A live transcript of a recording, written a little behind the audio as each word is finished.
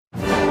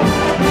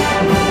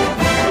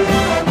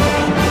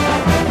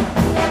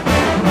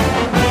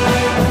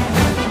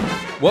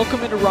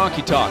Welcome into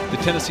Rocky Talk, the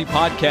Tennessee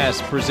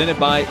podcast presented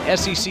by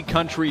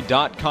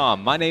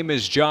SECCountry.com. My name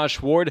is Josh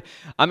Ward.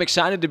 I'm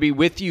excited to be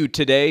with you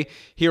today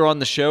here on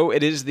the show.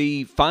 It is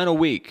the final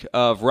week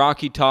of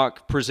Rocky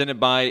Talk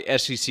presented by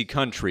SEC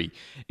Country.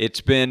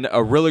 It's been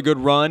a really good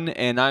run,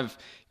 and I've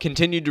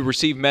continued to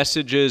receive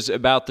messages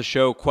about the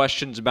show,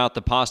 questions about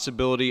the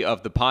possibility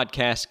of the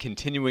podcast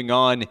continuing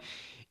on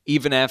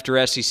even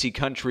after SEC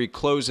Country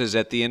closes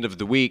at the end of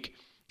the week.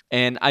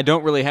 And I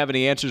don't really have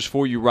any answers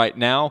for you right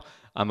now.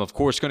 I'm, of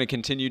course, going to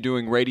continue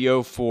doing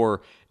radio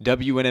for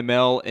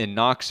WNML in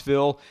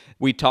Knoxville.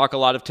 We talk a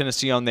lot of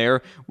Tennessee on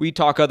there. We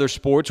talk other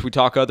sports. We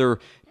talk other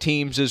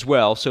teams as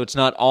well. So it's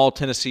not all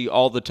Tennessee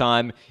all the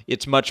time.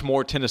 It's much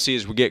more Tennessee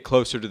as we get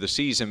closer to the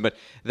season. But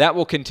that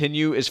will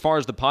continue. As far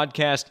as the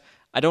podcast,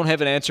 I don't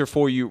have an answer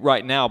for you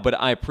right now, but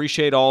I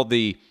appreciate all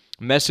the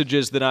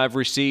messages that I've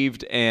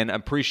received and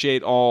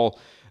appreciate all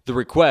the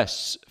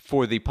requests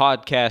for the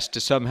podcast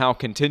to somehow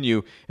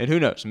continue, and who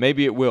knows,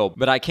 maybe it will.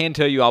 But I can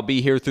tell you I'll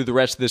be here through the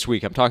rest of this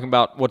week. I'm talking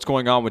about what's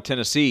going on with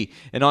Tennessee,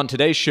 and on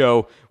today's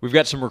show, we've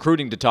got some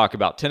recruiting to talk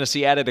about.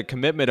 Tennessee added a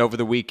commitment over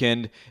the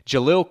weekend.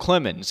 Jaleel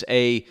Clemens,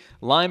 a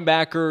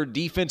linebacker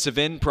defensive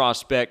end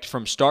prospect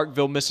from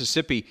Starkville,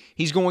 Mississippi.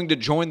 He's going to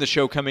join the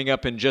show coming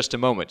up in just a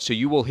moment, so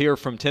you will hear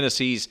from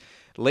Tennessee's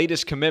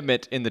latest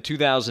commitment in the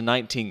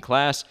 2019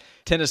 class.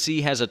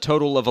 Tennessee has a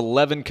total of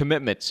 11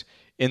 commitments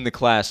in the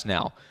class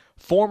now.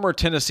 Former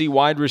Tennessee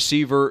wide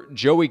receiver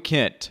Joey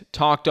Kent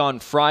talked on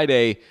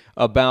Friday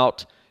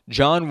about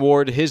John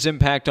Ward, his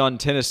impact on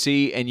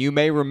Tennessee, and you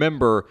may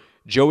remember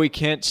Joey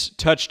Kent's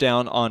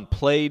touchdown on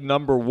play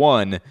number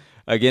 1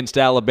 against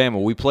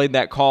Alabama. We played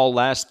that call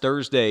last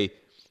Thursday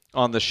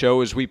on the show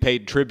as we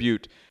paid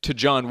tribute to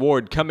John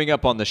Ward. Coming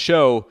up on the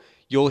show,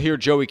 you'll hear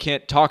Joey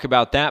Kent talk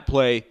about that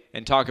play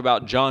and talk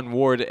about John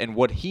Ward and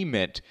what he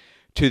meant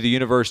to the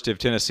University of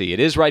Tennessee. It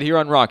is right here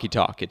on Rocky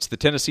Talk. It's the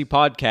Tennessee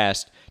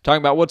podcast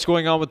talking about what's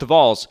going on with the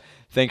Vols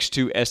thanks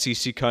to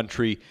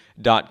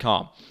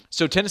SECCountry.com.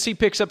 So Tennessee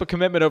picks up a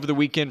commitment over the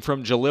weekend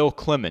from Jaleel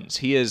Clemens.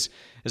 He is,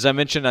 as I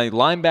mentioned, a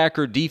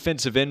linebacker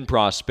defensive end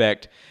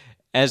prospect.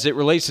 As it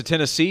relates to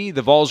Tennessee,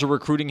 the Vols are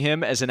recruiting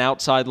him as an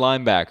outside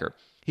linebacker.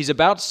 He's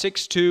about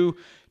 6'2",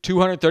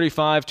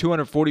 235,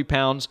 240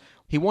 pounds.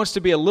 He wants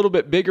to be a little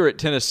bit bigger at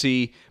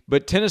Tennessee,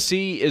 but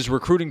Tennessee is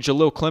recruiting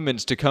Jaleel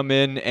Clemens to come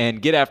in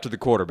and get after the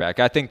quarterback.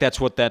 I think that's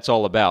what that's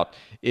all about,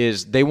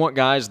 is they want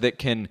guys that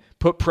can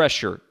put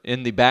pressure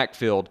in the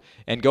backfield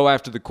and go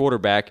after the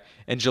quarterback.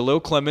 And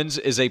Jaleel Clemens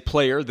is a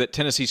player that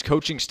Tennessee's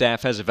coaching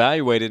staff has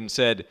evaluated and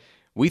said,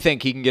 we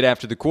think he can get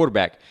after the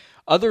quarterback.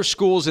 Other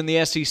schools in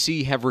the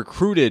SEC have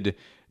recruited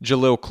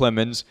Jaleel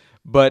Clemens,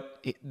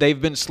 but they've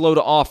been slow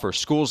to offer.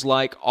 Schools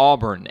like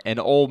Auburn and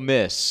Ole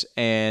Miss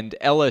and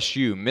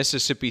LSU,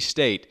 Mississippi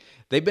State,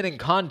 they've been in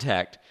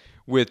contact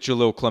with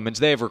Jaleel Clemens.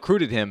 They have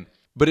recruited him.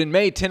 But in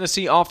May,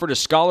 Tennessee offered a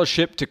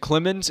scholarship to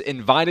Clemens,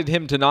 invited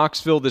him to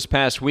Knoxville this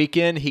past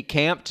weekend. He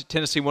camped.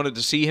 Tennessee wanted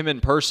to see him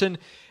in person,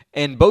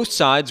 and both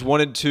sides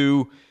wanted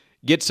to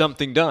get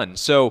something done.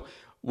 So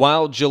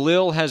while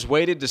Jaleel has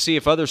waited to see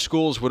if other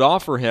schools would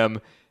offer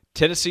him,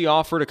 Tennessee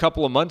offered a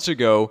couple of months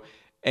ago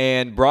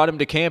and brought him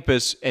to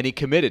campus, and he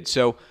committed.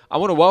 So I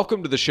want to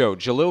welcome to the show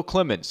Jaleel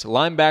Clemens,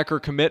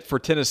 linebacker commit for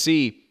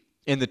Tennessee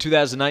in the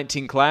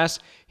 2019 class.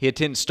 He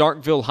attends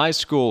Starkville High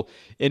School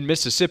in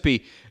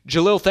Mississippi.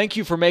 Jaleel, thank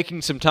you for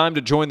making some time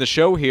to join the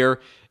show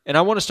here. And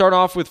I want to start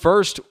off with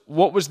first,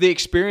 what was the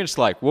experience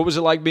like? What was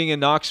it like being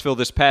in Knoxville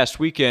this past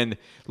weekend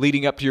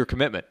leading up to your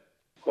commitment?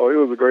 Oh, it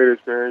was a great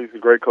experience, a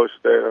great coach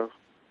staff,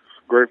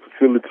 great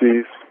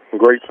facilities,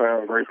 great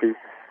time, great people,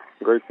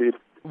 great city.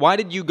 Why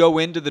did you go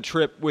into the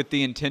trip with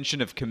the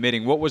intention of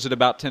committing? What was it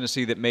about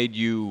Tennessee that made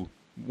you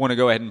want to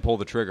go ahead and pull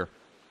the trigger?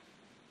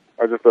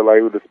 I just felt like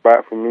it was the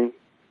spot for me.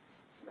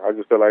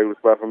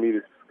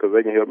 Because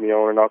they can help me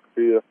on and off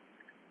the field.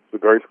 It's a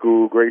great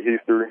school, great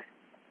history.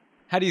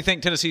 How do you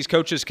think Tennessee's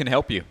coaches can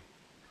help you?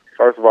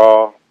 First of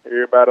all,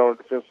 everybody on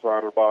the defensive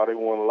side of the ball, they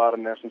won a lot of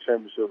national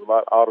championships.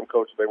 All them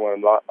coaches, they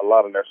won a lot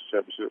of national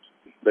championships.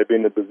 They've been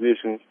in the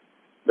positions.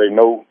 They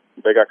know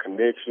they got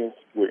connections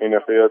with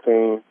NFL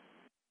teams.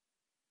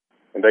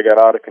 And they got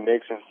all the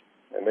connections,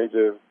 and they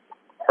just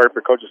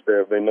perfect coaching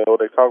staff. They know what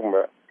they're talking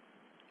about.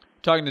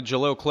 Talking to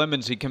Jaleel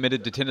Clemens, he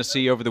committed to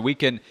Tennessee over the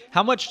weekend.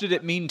 How much did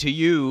it mean to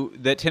you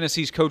that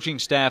Tennessee's coaching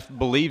staff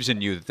believes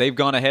in you, that they've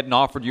gone ahead and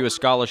offered you a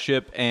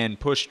scholarship and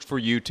pushed for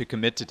you to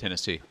commit to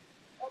Tennessee?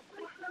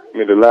 It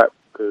meant a lot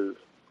because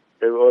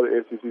every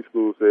other SEC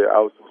school said I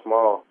was too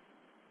small.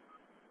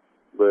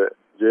 But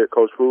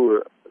Coach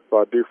Pruitt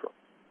saw different.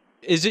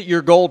 Is it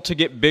your goal to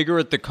get bigger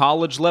at the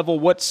college level?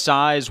 What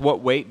size,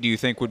 what weight do you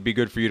think would be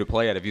good for you to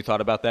play at? Have you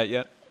thought about that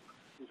yet?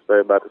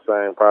 Stay about the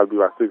same, probably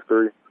like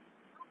 6'3",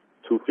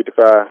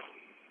 255.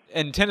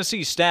 And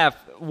Tennessee staff,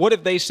 what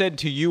have they said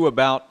to you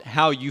about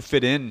how you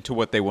fit into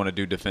what they want to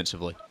do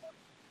defensively?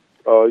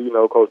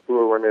 Coach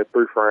Pruitt run that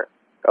 3-front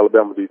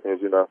Alabama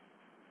defense, and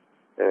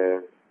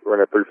run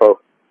that 3-4.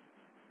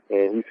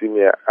 And he see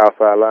me at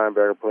outside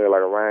linebacker playing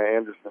like a Ryan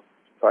Anderson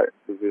type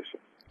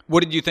position.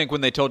 What did you think when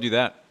they told you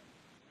that?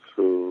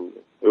 So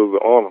it was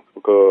an honor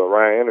because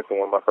Ryan Anderson,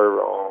 one of my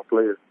favorite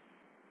players,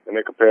 and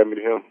they compared me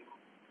to him.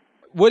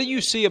 What do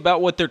you see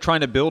about what they're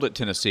trying to build at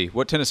Tennessee?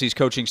 What Tennessee's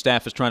coaching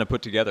staff is trying to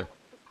put together?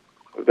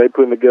 They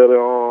putting together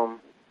a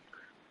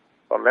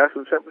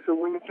national championship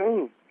winning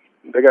team.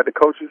 They got the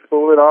coaches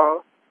for it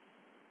all,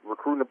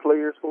 recruiting the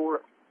players for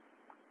it.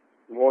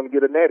 We want to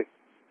get a natty.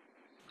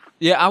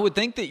 Yeah, I would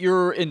think that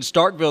you're in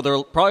Starkville. There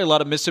are probably a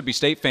lot of Mississippi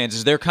State fans.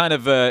 Is there kind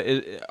of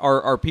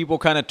are people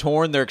kind of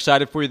torn? They're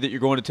excited for you that you're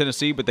going to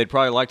Tennessee, but they'd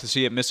probably like to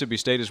see you at Mississippi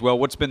State as well.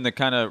 What's been the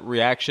kind of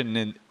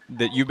reaction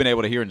that you've been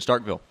able to hear in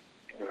Starkville?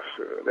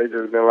 They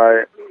just been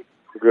like,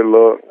 good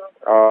luck.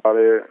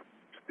 They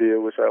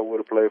still wish I would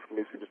have played for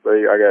Mississippi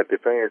State. I got the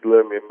fans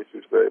love me at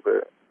Mississippi State,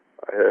 but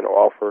I had no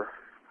offer.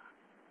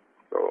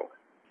 So.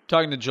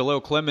 Talking to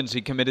Jaleel Clemens,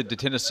 he committed to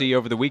Tennessee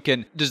over the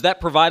weekend. Does that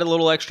provide a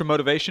little extra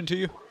motivation to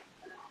you?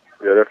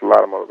 Yeah, that's a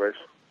lot of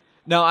motivation.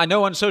 Now, I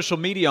know on social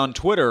media, on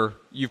Twitter,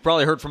 you've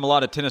probably heard from a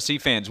lot of Tennessee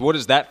fans. What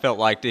has that felt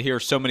like to hear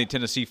so many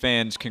Tennessee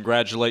fans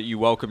congratulate you,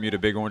 welcome you to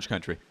Big Orange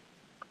Country?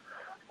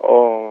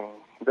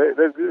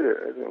 That's good.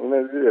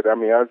 That's good. I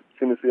mean,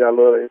 Tennessee, I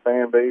love their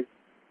fan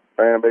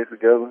base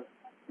together,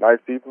 nice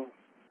people.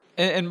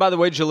 And by the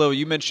way, Jaleel,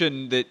 you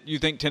mentioned that you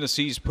think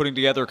Tennessee's putting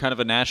together kind of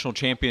a national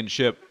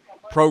championship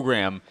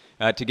program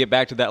to get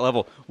back to that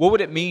level. What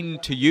would it mean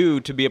to you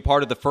to be a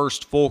part of the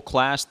first full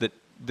class that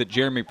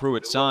Jeremy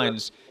Pruitt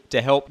signs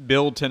to help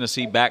build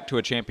Tennessee back to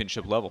a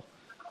championship level?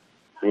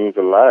 Means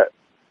a lot.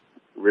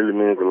 Really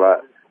means a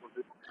lot.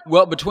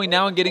 Well, between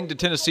now and getting to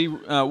Tennessee,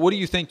 what do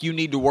you think you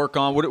need to work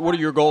on? What are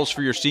your goals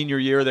for your senior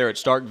year there at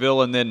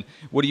Starkville, and then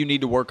what do you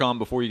need to work on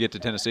before you get to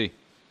Tennessee?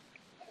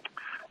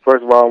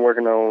 First of all, I'm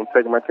working on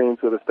taking my team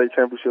to the state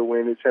championship,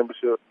 winning the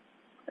championship,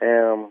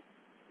 and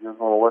just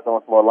going to work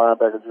on some more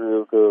linebacker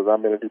drills because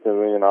I've been a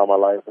defensive end all my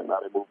life, and now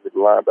they moved me to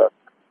linebacker.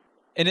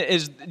 And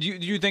do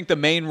you think the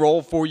main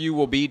role for you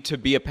will be to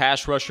be a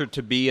pass rusher,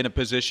 to be in a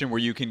position where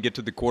you can get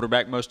to the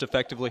quarterback most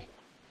effectively?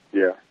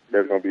 Yeah,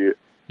 that's going to be it.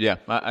 Yeah,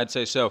 I'd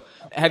say so.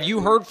 Have you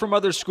heard from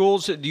other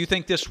schools? Do you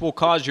think this will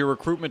cause your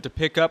recruitment to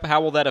pick up?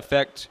 How will that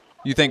affect,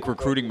 you think,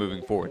 recruiting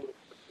moving forward?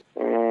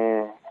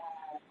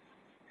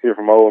 Hear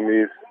from Ole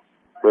Miss,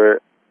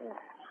 but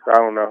I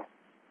don't know.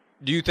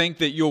 Do you think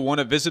that you'll want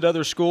to visit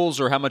other schools,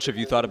 or how much have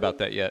you thought about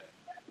that yet?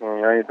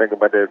 I ain't thinking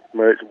about that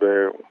much,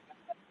 but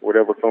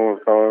whatever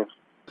comes,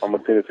 I'm a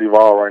Tennessee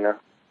Vol right now.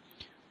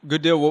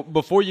 Good deal. Well,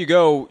 before you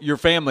go, your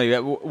family,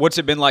 what's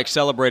it been like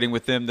celebrating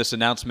with them this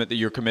announcement that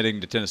you're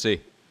committing to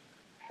Tennessee?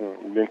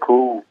 It's been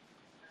cool.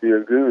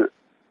 Feels good.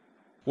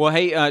 Well,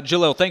 hey,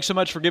 Jaleel, thanks so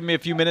much for giving me a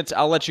few minutes.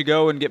 I'll let you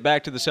go and get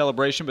back to the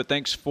celebration, but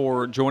thanks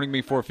for joining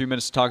me for a few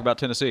minutes to talk about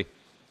Tennessee.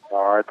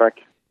 All right, thank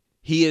you.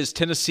 He is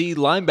Tennessee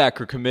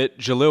linebacker commit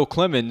Jaleel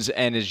Clemens,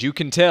 and as you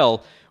can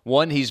tell,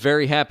 one, he's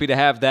very happy to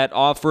have that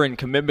offer and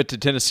commitment to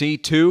Tennessee.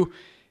 Two,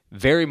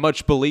 very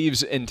much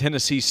believes in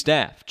Tennessee's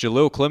staff.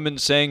 Jaleel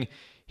Clemens saying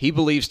he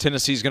believes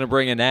Tennessee's going to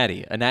bring a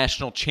natty, a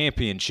national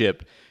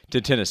championship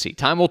to Tennessee.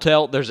 Time will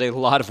tell. There's a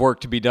lot of work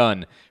to be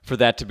done for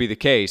that to be the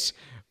case.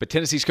 But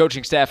Tennessee's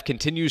coaching staff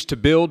continues to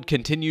build,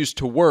 continues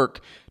to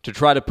work to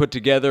try to put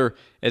together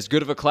as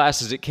good of a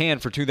class as it can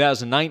for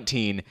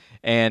 2019.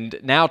 And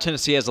now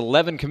Tennessee has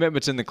 11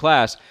 commitments in the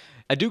class.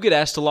 I do get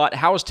asked a lot,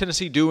 how is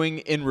Tennessee doing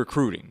in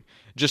recruiting,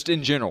 just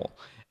in general?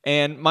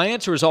 And my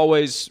answer is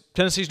always,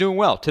 Tennessee's doing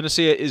well.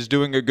 Tennessee is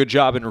doing a good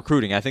job in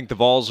recruiting. I think the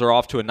Vols are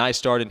off to a nice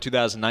start in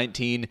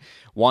 2019.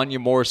 Wanya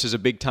Morris is a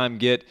big-time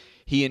get.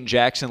 He and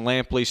Jackson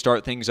Lampley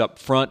start things up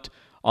front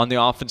on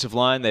the offensive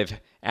line. They've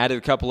added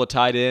a couple of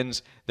tight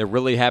ends. They're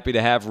really happy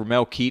to have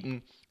Ramel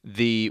Keaton,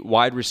 the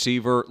wide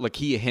receiver.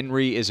 Lakia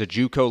Henry is a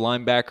JUCO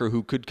linebacker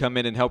who could come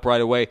in and help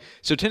right away.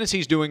 So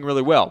Tennessee's doing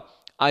really well.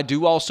 I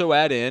do also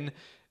add in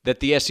that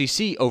the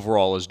SEC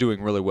overall is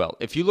doing really well.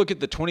 If you look at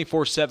the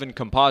 24/7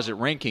 composite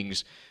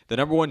rankings, the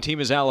number 1 team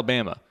is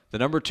Alabama. The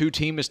number 2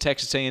 team is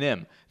Texas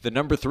A&M. The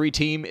number 3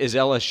 team is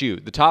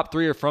LSU. The top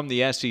 3 are from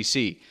the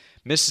SEC.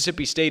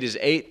 Mississippi State is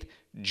 8th.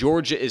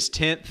 Georgia is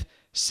 10th.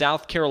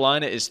 South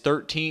Carolina is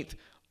 13th.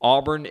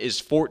 Auburn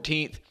is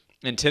 14th.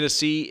 And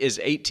Tennessee is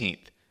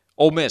 18th.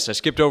 Ole Miss, I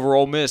skipped over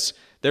Ole Miss.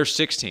 They're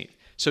 16th.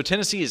 So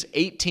Tennessee is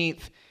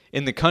 18th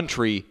in the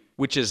country,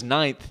 which is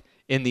 9th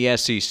in the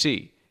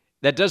SEC.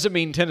 That doesn't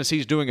mean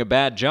Tennessee's doing a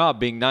bad job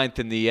being 9th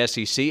in the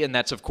SEC, and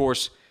that's, of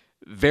course,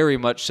 very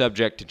much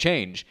subject to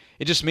change.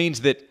 It just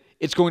means that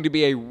it's going to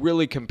be a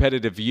really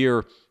competitive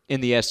year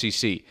in the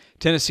SEC.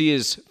 Tennessee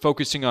is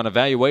focusing on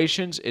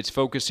evaluations. It's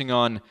focusing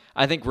on,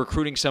 I think,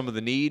 recruiting some of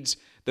the needs,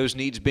 those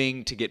needs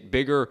being to get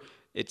bigger.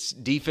 It's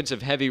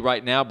defensive heavy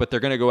right now, but they're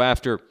going to go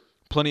after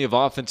plenty of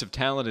offensive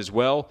talent as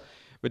well.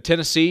 But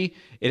Tennessee,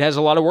 it has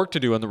a lot of work to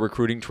do on the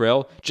recruiting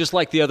trail, just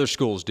like the other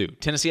schools do.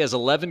 Tennessee has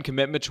 11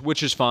 commitments,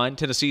 which is fine.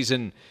 Tennessee's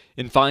in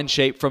fine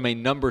shape from a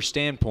number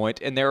standpoint,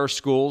 and there are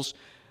schools,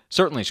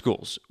 certainly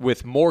schools,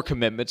 with more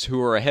commitments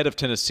who are ahead of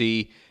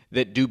Tennessee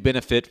that do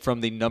benefit from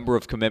the number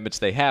of commitments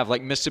they have,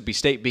 like Mississippi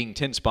State being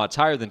 10 spots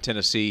higher than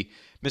Tennessee.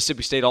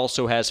 Mississippi State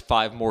also has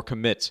 5 more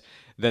commits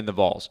than the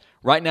Vols.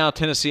 Right now,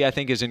 Tennessee, I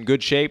think, is in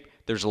good shape.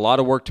 There's a lot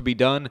of work to be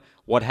done.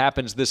 What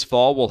happens this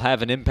fall will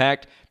have an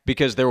impact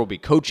because there will be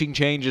coaching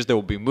changes, there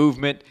will be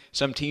movement.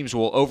 Some teams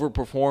will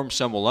overperform,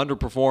 some will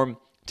underperform.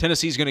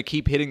 Tennessee's going to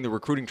keep hitting the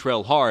recruiting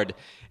trail hard,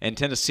 and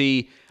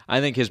Tennessee, I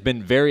think, has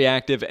been very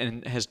active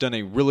and has done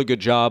a really good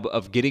job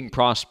of getting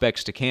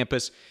prospects to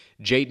campus.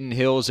 Jaden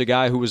Hill is a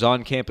guy who was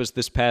on campus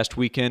this past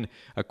weekend,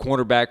 a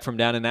cornerback from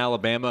down in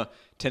Alabama.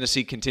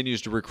 Tennessee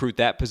continues to recruit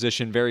that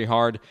position very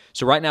hard.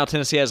 So right now,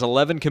 Tennessee has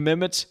 11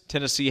 commitments.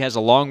 Tennessee has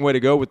a long way to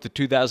go with the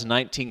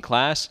 2019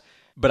 class.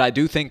 But I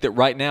do think that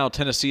right now,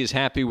 Tennessee is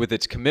happy with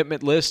its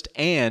commitment list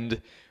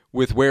and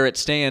with where it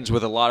stands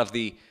with a lot of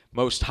the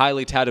most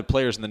highly touted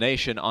players in the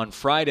nation. On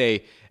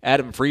Friday,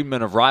 Adam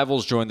Friedman of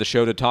Rivals joined the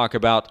show to talk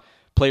about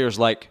players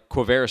like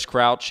Quavaris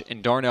Crouch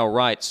and Darnell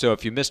Wright. So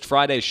if you missed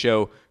Friday's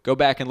show, go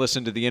back and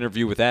listen to the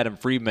interview with Adam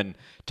Friedman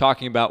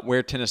talking about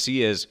where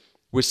Tennessee is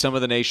with some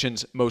of the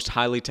nation's most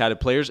highly touted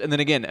players. And then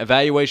again,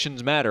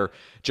 evaluations matter.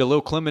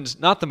 Jalil Clemens,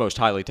 not the most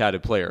highly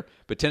touted player,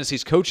 but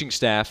Tennessee's coaching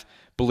staff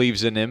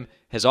believes in him,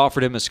 has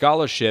offered him a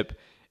scholarship,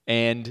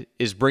 and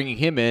is bringing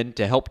him in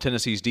to help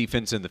Tennessee's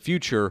defense in the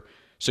future.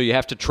 So you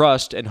have to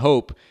trust and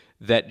hope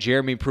that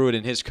Jeremy Pruitt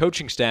and his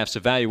coaching staff's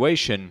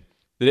evaluation,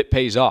 that it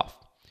pays off.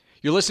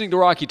 You're listening to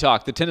Rocky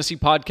Talk, the Tennessee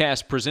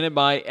podcast presented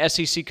by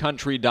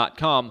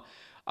SECCountry.com.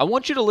 I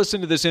want you to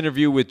listen to this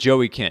interview with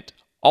Joey Kent.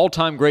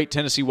 All-time great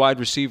Tennessee wide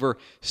receiver,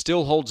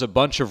 still holds a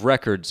bunch of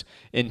records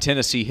in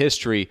Tennessee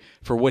history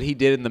for what he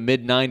did in the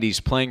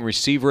mid-'90s, playing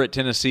receiver at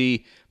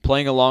Tennessee,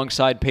 playing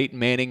alongside Peyton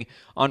Manning.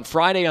 On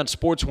Friday on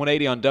Sports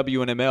 180 on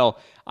WNML,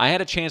 I had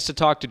a chance to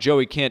talk to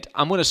Joey Kent.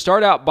 I'm going to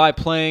start out by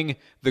playing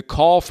the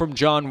call from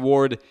John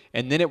Ward,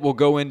 and then it will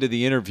go into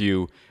the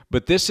interview.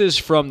 But this is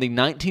from the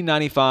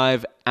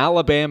 1995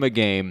 Alabama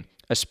game,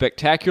 a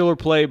spectacular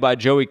play by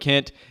Joey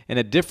Kent and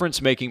a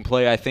difference-making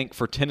play, I think,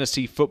 for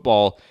Tennessee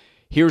football.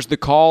 Here's the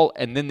call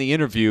and then the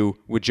interview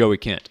with Joey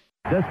Kent.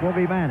 This will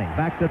be Manning.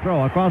 Back to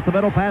throw. Across the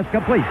middle. Pass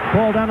complete.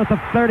 Ball down at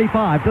the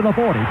 35, to the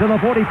 40, to the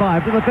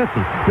 45, to the 50,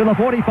 to the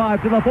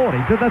 45, to the 40,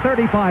 to the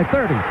 35,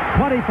 30,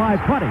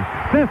 25, 20,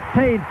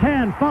 15,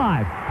 10,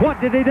 5. What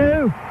did he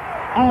do?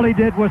 All he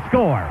did was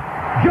score.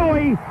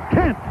 Joey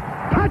Kent.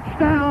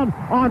 Touchdown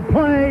on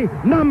play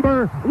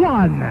number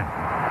 1.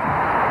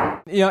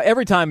 You know,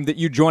 every time that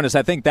you join us,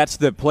 I think that's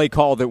the play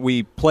call that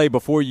we play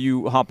before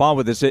you hop on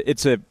with us.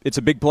 It's a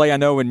big play, I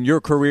know, in your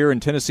career in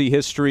Tennessee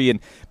history,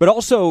 but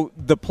also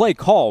the play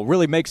call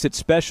really makes it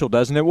special,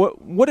 doesn't it?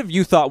 What have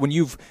you thought when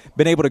you've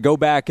been able to go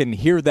back and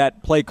hear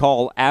that play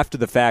call after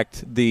the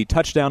fact, the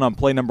touchdown on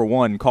play number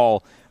 1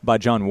 call by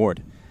John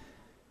Ward?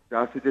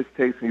 Josh, it just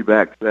takes me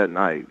back to that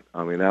night.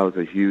 I mean, that was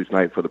a huge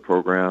night for the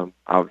program.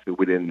 Obviously,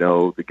 we didn't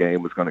know the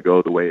game was going to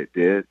go the way it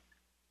did.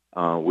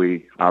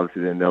 We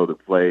obviously didn't know the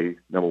play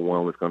number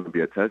 1 was going to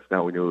be a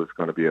touchdown. We knew it was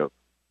going to be a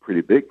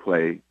pretty big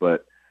play,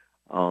 but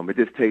it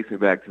just takes me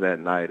back to that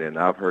night, and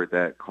I've heard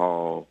that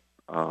call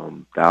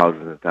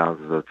thousands and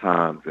thousands of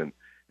times, and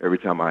every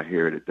time I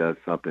hear it, it does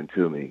something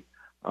to me.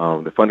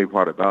 The funny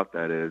part about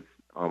that is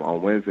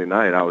on Wednesday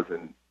night, I was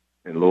in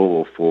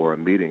Louisville for a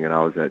meeting, and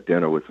I was at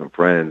dinner with some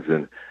friends,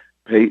 and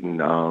Peyton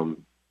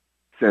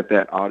sent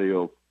that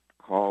audio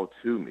call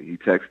to me. He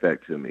texted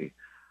that to me.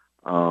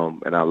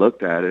 And I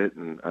looked at it,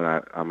 and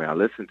I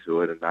listened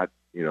to it, and I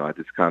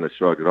just kind of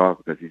shrugged it off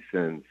because he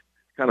sends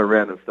kind of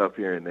random stuff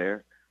here and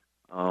there.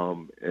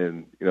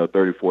 And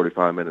 30,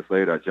 45 minutes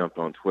later, I jumped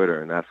on Twitter,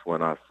 and that's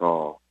when I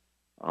saw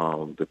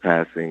the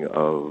passing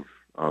of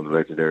the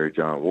legendary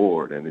John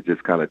Ward, and it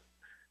just kind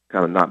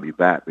of knocked me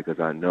back because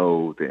I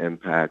know the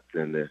impact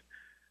and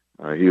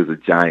he was a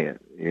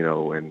giant,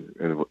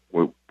 and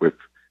with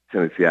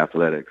Tennessee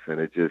athletics, and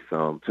it just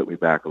took me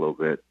back a little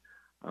bit.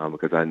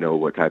 Because I know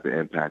what type of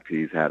impact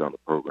he's had on the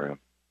program.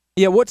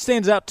 Yeah, what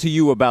stands out to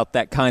you about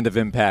that kind of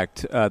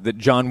impact that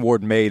John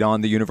Ward made on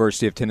the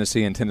University of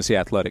Tennessee and Tennessee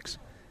athletics?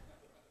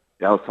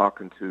 Yeah, I was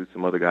talking to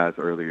some other guys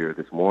earlier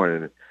this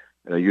morning.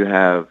 You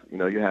have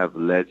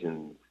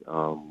legends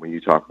when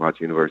you talk about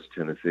the University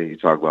of Tennessee. You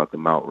talk about the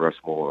Mount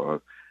Rushmore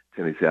of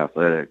Tennessee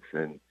athletics,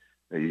 and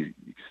you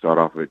start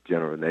off with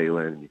General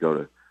Neyland, you go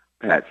to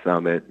Pat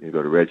Summitt, you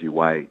go to Reggie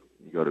White,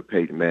 you go to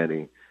Peyton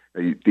Manning.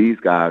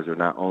 These guys are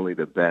not only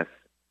the best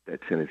that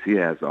Tennessee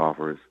has to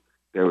offer,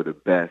 they were the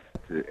best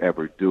to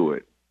ever do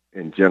it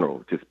in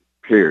general, just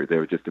period. They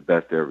were just the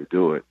best to ever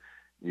do it.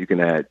 You can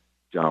add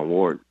John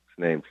Ward's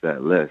name to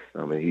that list.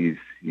 I mean,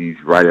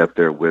 he's right up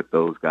there with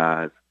those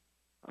guys,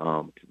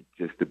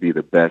 just to be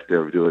the best to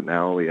ever do it,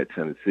 not only at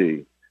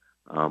Tennessee,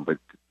 but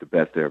the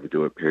best to ever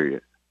do it,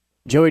 period.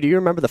 Joey, do you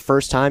remember the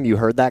first time you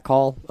heard that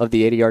call of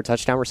the 80-yard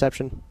touchdown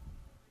reception?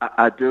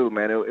 I do,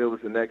 man. It was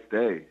the next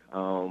day.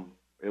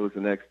 It was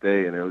the next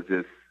day, and it was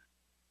just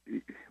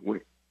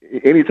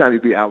anytime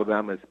you beat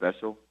Alabama is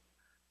special,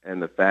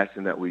 and the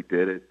fashion that we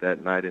did it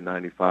that night in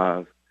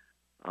 '95,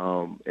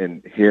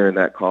 and hearing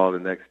that call the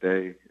next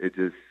day, it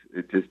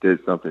just did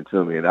something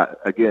to me. And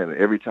again,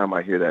 every time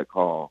I hear that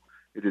call,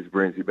 it just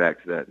brings me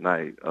back to that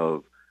night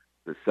of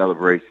the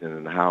celebration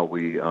and how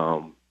we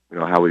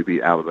how we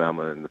beat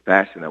Alabama and the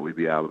fashion that we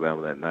beat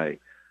Alabama that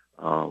night,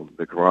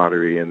 the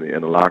camaraderie in the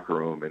locker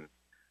room, and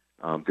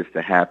just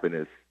the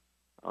happiness.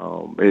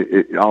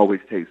 It always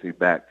takes me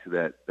back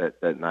to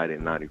that night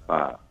in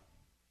 '95.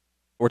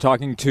 We're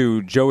talking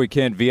to Joey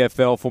Kent,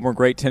 VFL, former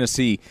great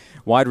Tennessee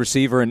wide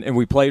receiver, and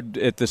we played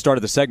at the start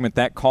of the segment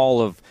that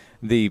call of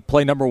the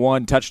play number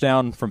 1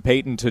 touchdown from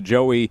Peyton to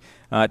Joey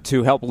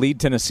to help lead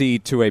Tennessee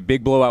to a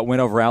big blowout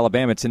win over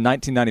Alabama. It's in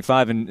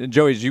 1995, and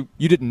Joey,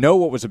 you didn't know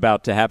what was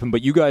about to happen,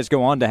 but you guys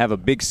go on to have a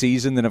big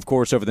season. Then, of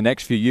course, over the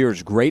next few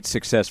years, great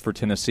success for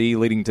Tennessee,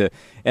 leading to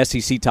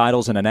SEC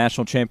titles and a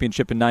national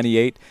championship in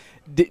 '98.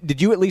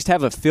 Did you at least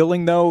have a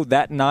feeling, though,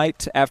 that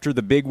night after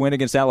the big win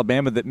against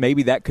Alabama that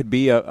maybe that could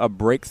be a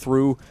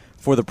breakthrough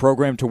for the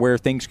program to where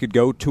things could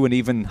go to an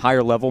even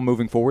higher level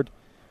moving forward?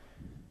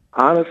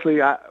 Honestly,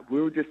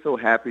 we were just so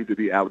happy to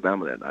beat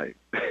Alabama that night.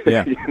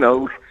 Yeah.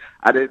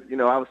 I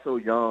was so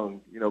young,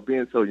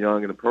 being so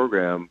young in the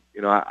program,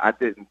 I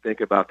didn't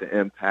think about the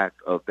impact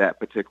of that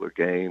particular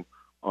game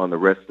on the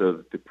rest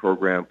of the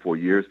program for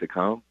years to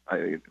come.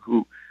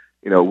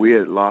 We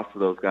had lost to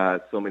those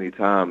guys so many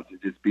times,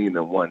 just beating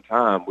them one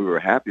time, we were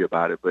happy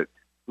about it, but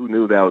who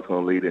knew that was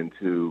going to lead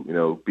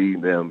into,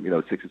 beating them,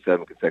 6 or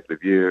 7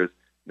 consecutive years,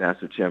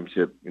 national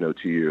championship, 2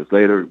 years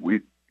later.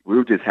 We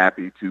were just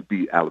happy to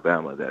beat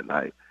Alabama that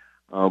night.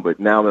 But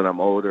now that I'm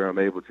older, I'm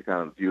able to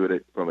kind of view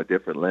it from a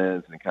different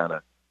lens and kind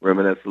of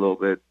reminisce a little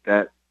bit.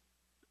 That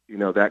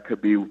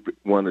could be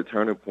one of the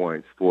turning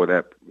points for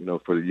that,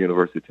 for the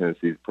University of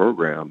Tennessee's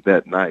program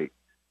that night.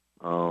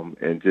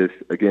 And just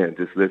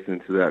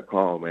listening to that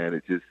call, man,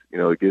 it just,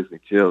 it gives me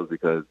chills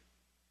because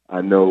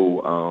I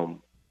know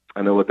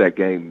what that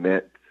game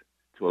meant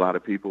to a lot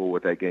of people,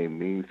 what that game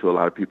means to a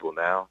lot of people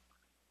now.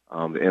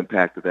 The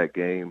impact that that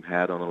game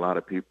had on a lot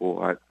of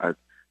people.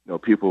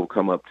 People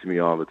come up to me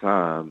all the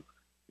time.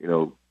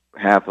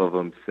 Half of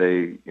them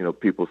say,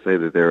 people say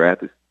that they're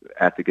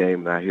at the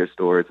game, and I hear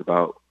stories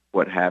about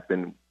what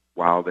happened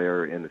while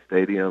they're in the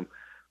stadium.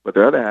 But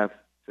the other half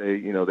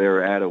say, they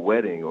were at a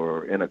wedding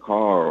or in a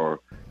car or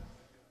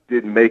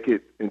didn't make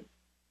it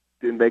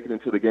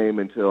into the game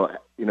until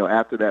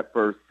after that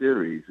first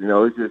series.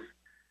 It's just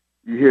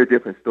you hear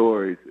different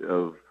stories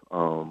of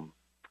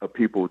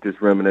people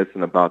just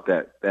reminiscing about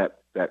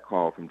that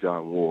call from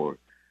John Ward.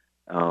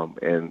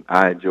 And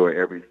I enjoy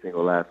every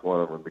single last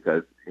one of them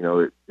because,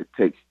 it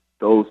takes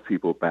those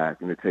people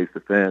back and it takes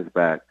the fans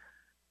back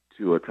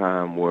to a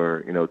time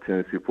where,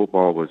 Tennessee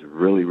football was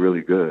really,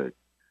 really good.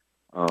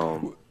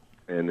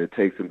 And it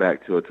takes them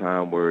back to a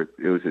time where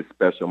it was just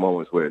special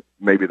moments where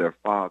maybe their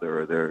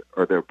father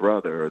or their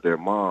brother or their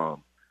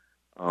mom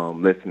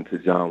listened to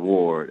John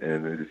Ward.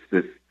 And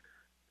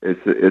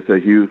it's a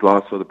huge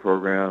loss for the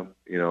program.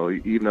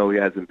 Even though he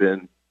hasn't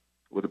been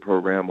with the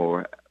program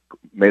or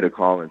made a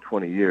call in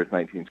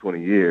 19,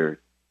 20 years,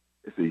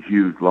 it's a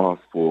huge loss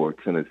for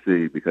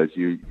Tennessee because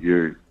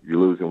you're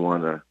losing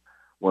one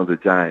of the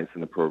giants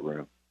in the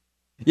program.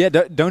 Yeah,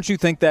 don't you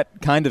think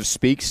that kind of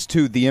speaks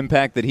to the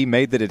impact that he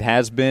made, that it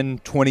has been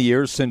 20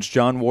 years since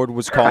John Ward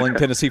was calling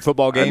Tennessee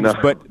football games,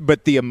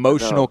 but the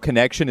emotional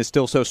connection is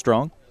still so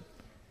strong?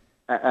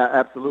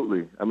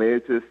 Absolutely. I mean,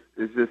 it's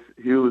just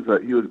he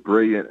was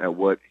brilliant at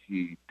what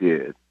he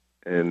did.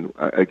 And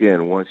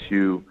again, once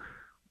you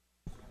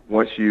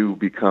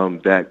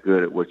become that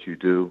good at what you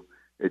do,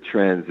 it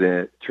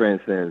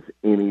transcends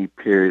any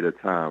period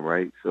of time,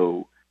 right?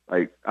 So,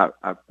 like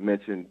I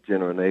mentioned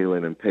General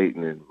Neyland and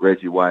Peyton and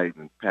Reggie White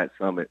and Pat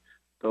Summitt,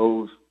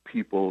 those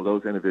people,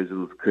 those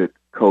individuals could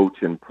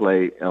coach and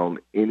play on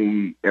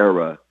any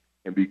era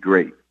and be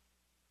great.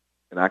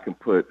 And I can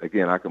put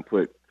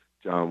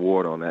John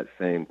Ward on that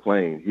same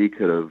plane. He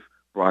could have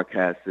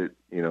broadcasted,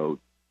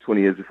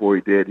 20 years before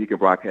he did. He can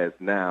broadcast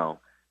now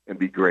and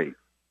be great.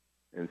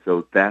 And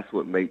so that's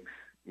what makes,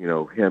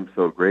 him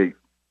so great,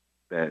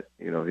 that,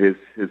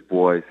 his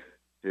voice,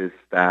 his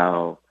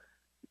style,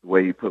 the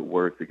way he put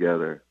words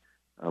together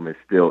is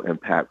still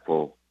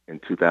impactful in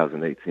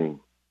 2018.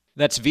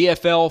 That's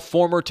VFL,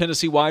 former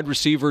Tennessee wide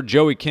receiver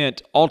Joey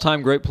Kent,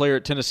 all-time great player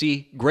at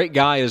Tennessee, great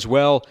guy as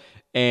well.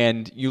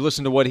 And you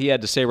listen to what he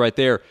had to say right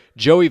there.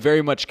 Joey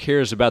very much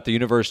cares about the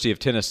University of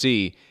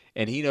Tennessee,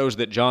 and he knows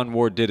that John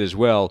Ward did as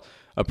well.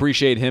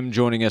 Appreciate him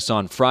joining us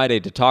on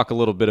Friday to talk a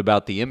little bit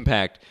about the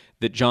impact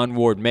that John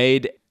Ward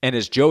made, and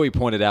as Joey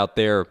pointed out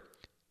there,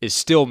 is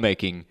still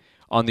making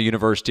on the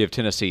University of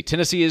Tennessee.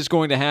 Tennessee is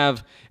going to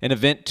have an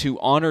event to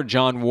honor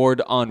John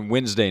Ward on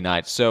Wednesday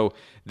night. So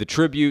the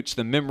tributes,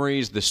 the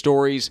memories, the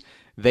stories,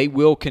 they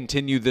will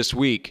continue this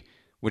week,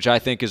 which I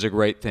think is a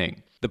great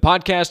thing. The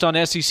podcast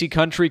on SEC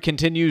Country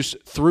continues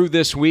through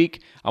this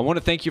week. I want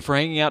to thank you for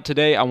hanging out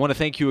today. I want to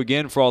thank you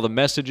again for all the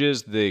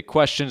messages, the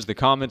questions, the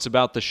comments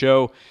about the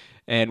show.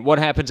 And what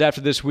happens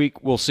after this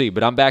week, we'll see.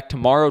 But I'm back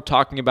tomorrow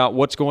talking about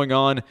what's going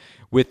on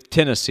with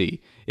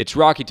Tennessee. It's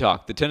Rocky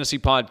Talk, the Tennessee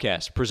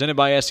podcast, presented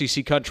by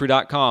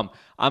SECCountry.com.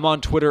 I'm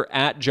on Twitter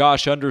at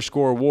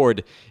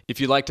Josh_Ward if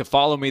you'd like to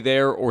follow me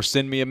there or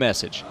send me a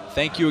message.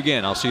 Thank you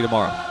again. I'll see you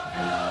tomorrow.